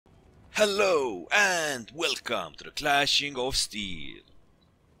Hello and welcome to the Clashing of Steel.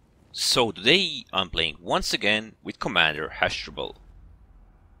 So today I'm playing once again with Commander Hasdrubal.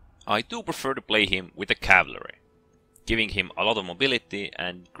 I do prefer to play him with a cavalry, giving him a lot of mobility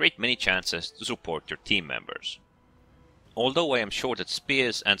and great many chances to support your team members. Although I am sure that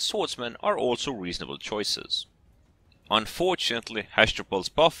spears and swordsmen are also reasonable choices. Unfortunately, Hasdrubal's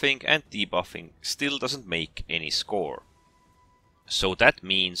buffing and debuffing still doesn't make any score. So that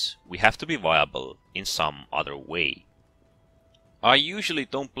means we have to be viable in some other way. I usually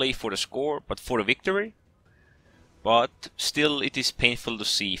don't play for the score, but for the victory. But still it is painful to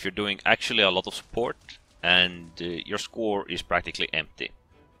see if you're doing actually a lot of support and your score is practically empty.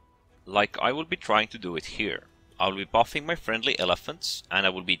 Like I will be trying to do it here. I will be buffing my friendly elephants and I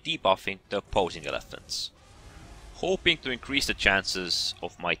will be debuffing the opposing elephants, hoping to increase the chances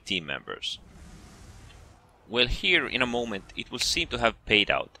of my team members. Well, here in a moment it will seem to have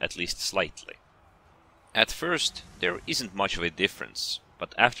paid out, at least slightly. At first there isn't much of a difference,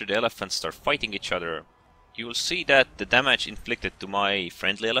 but after the elephants start fighting each other, you will see that the damage inflicted to my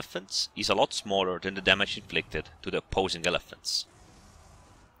friendly elephants is a lot smaller than the damage inflicted to the opposing elephants.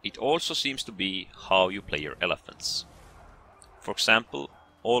 It also seems to be how you play your elephants. For example,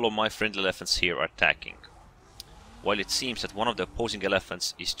 all of my friendly elephants here are attacking, while it seems that one of the opposing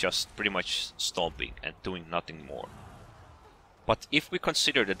elephants is just pretty much stomping and doing nothing more. But if we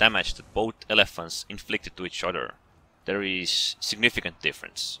consider the damage that both elephants inflicted to each other, there is significant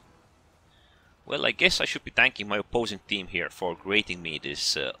difference. Well, I guess I should be thanking my opposing team here for creating me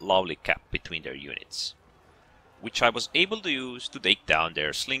this lovely gap between their units, which I was able to use to take down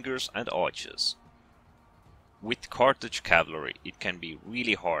their slingers and archers. With Carthage cavalry it can be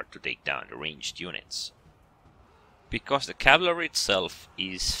really hard to take down the ranged units, because the cavalry itself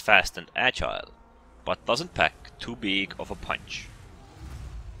is fast and agile, but doesn't pack too big of a punch.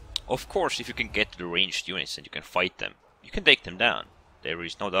 Of course, if you can get to the ranged units and you can fight them, you can take them down, there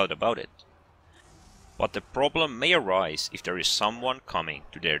is no doubt about it. But the problem may arise if there is someone coming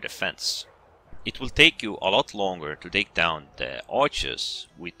to their defense. It will take you a lot longer to take down the archers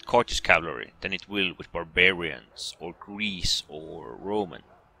with Carthage cavalry than it will with barbarians or Greece or Roman.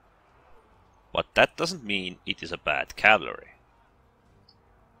 But that doesn't mean it is a bad cavalry.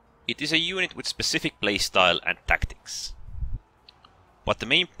 It is a unit with specific playstyle and tactics. But the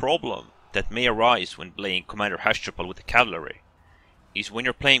main problem that may arise when playing Commander Hasdrubal with the cavalry is when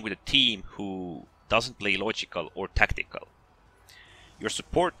you're playing with a team who doesn't play logical or tactical. Your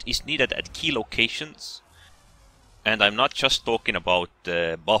support is needed at key locations, and I'm not just talking about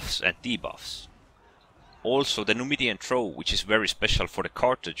buffs and debuffs. Also the Numidian throw, which is very special for the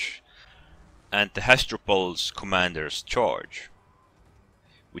Carthage, and the Hasdrubal's commander's charge,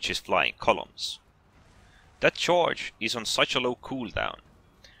 which is flying columns. That charge is on such a low cooldown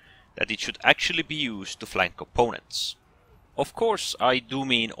that it should actually be used to flank opponents. Of course, I do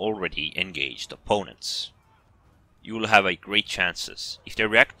mean already engaged opponents. You will have a great chances. If they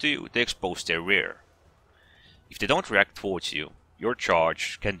react to you, they expose their rear. If they don't react towards you, your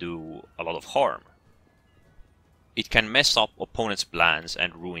charge can do a lot of harm. It can mess up opponents' plans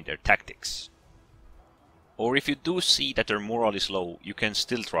and ruin their tactics. Or if you do see that their morale is low, you can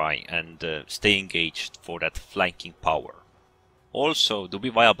still try and stay engaged for that flanking power. Also, to be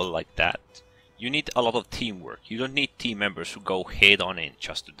viable like that, you need a lot of teamwork. You don't need team members who go head on in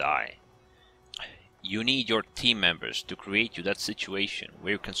just to die. You need your team members to create you that situation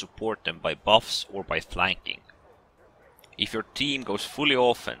where you can support them by buffs or by flanking. If your team goes fully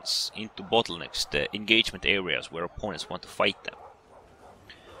offense into bottlenecks, the engagement areas where opponents want to fight them,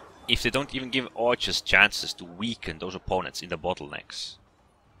 if they don't even give archers chances to weaken those opponents in the bottlenecks,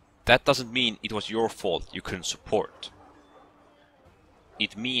 that doesn't mean it was your fault you couldn't support.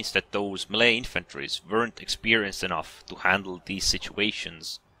 It means that those melee infantries weren't experienced enough to handle these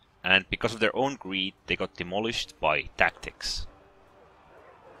situations, and because of their own greed they got demolished by tactics.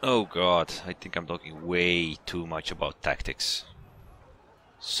 Oh god, I think I'm talking way too much about tactics.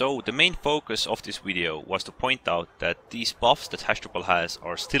 So the main focus of this video was to point out that these buffs that Hasdrubal has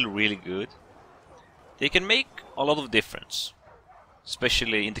are still really good. They can make a lot of difference,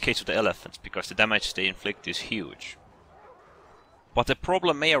 especially in the case of the elephants, because the damage they inflict is huge. But the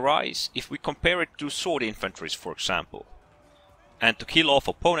problem may arise if we compare it to sword infantries, for example. And to kill off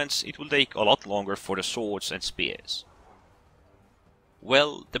opponents it will take a lot longer for the swords and spears.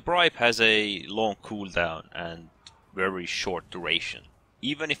 Well, the bribe has a long cooldown and very short duration,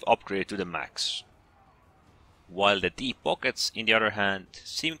 even if upgraded to the max. While the deep pockets, in the other hand,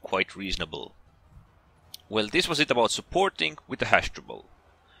 seem quite reasonable. Well, this was it about supporting with the Hasdrubal.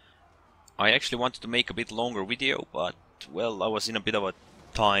 I actually wanted to make a bit longer video, but well, I was in a bit of a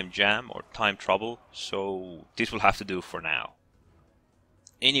time jam or time trouble, so this will have to do for now.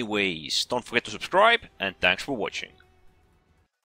 Anyways, don't forget to subscribe, and thanks for watching.